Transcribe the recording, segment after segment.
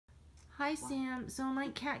Hi, What? Sam. So my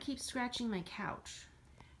cat keeps scratching my couch.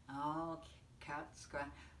 Oh, cat scratch.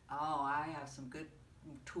 Oh, I have some good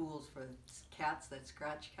tools for cats that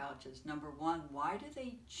scratch couches. Number one, why do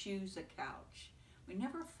they choose a couch? We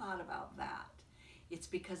never thought about that. It's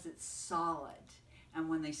because it's solid. And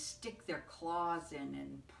when they stick their claws in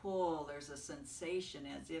and pull, there's a sensation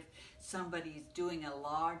as if somebody's doing a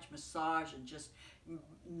large massage and just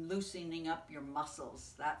loosening up your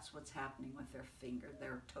muscles. That's what's happening with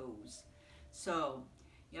their toes. So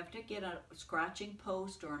you have to get a scratching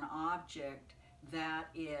post or an object that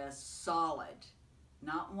is solid,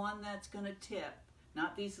 not one that's going to tip,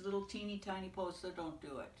 not these little teeny tiny posts that don't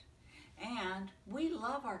do it. And we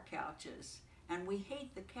love our couches and we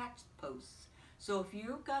hate the cat posts. So if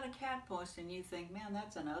you've got a cat post and you think, man,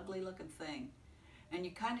 that's an ugly looking thing, and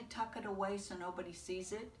you kind of tuck it away so nobody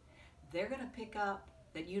sees it, they're going to pick up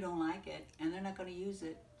that you don't like it and they're not going to use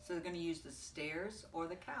it. So they're going to use the stairs or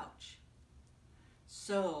the couch.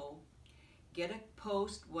 So get a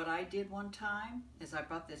post. What I did one time is I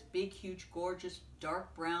bought this big, huge, gorgeous,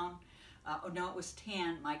 dark brown, oh no, it was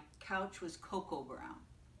tan. My couch was cocoa brown.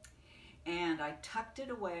 And I tucked it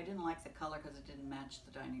away. I didn't like the color because it didn't match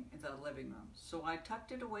the living room. So I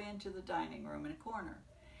tucked it away into the dining room in a corner.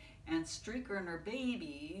 And Streaker and her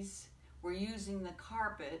babies were using the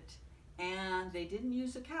carpet, and they didn't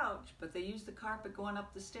use the couch, but they used the carpet going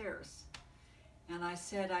up the stairs. And I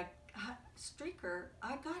said, Streaker,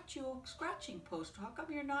 I got you a scratching post. How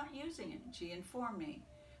come you're not using it? And she informed me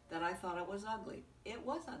that I thought it was ugly. It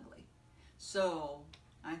was ugly. So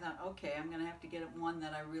I thought, okay, I'm going to have to get one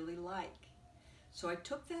that I really like. So I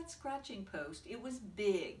took that scratching post. It was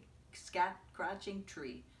big, scratching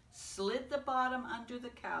tree. Slid the bottom under the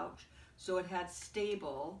couch so it had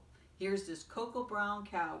stable. Here's this cocoa brown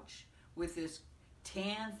couch with this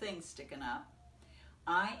tan thing sticking up.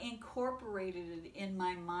 I incorporated it in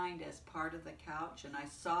my mind as part of the couch, and I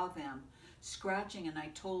saw them scratching, and I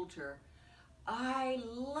told her, I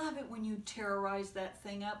love it when you terrorize that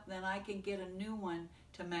thing up, then I can get a new one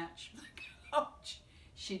to match the couch.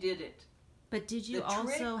 She did it. But did you The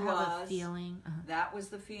trick also have a was, feeling? That was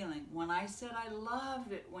the feeling. When I said I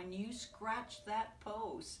loved it when you scratched that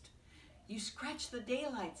post, you scratched the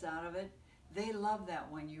daylights out of it. They love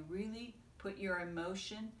that when you really put your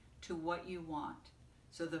emotion to what you want.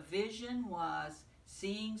 So the vision was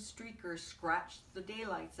seeing Streaker scratch the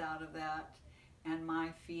daylights out of that, and my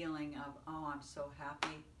feeling of, oh, I'm so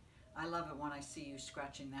happy. I love it when I see you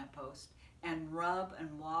scratching that post. And rub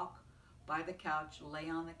and walk by the couch, lay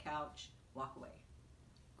on the couch, walk away.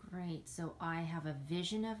 Great. So I have a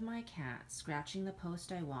vision of my cat scratching the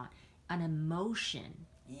post I want, an emotion.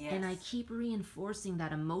 Yes. And I keep reinforcing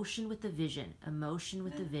that emotion with the vision, emotion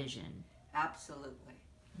with the vision. Absolutely.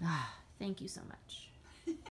 Thank you so much.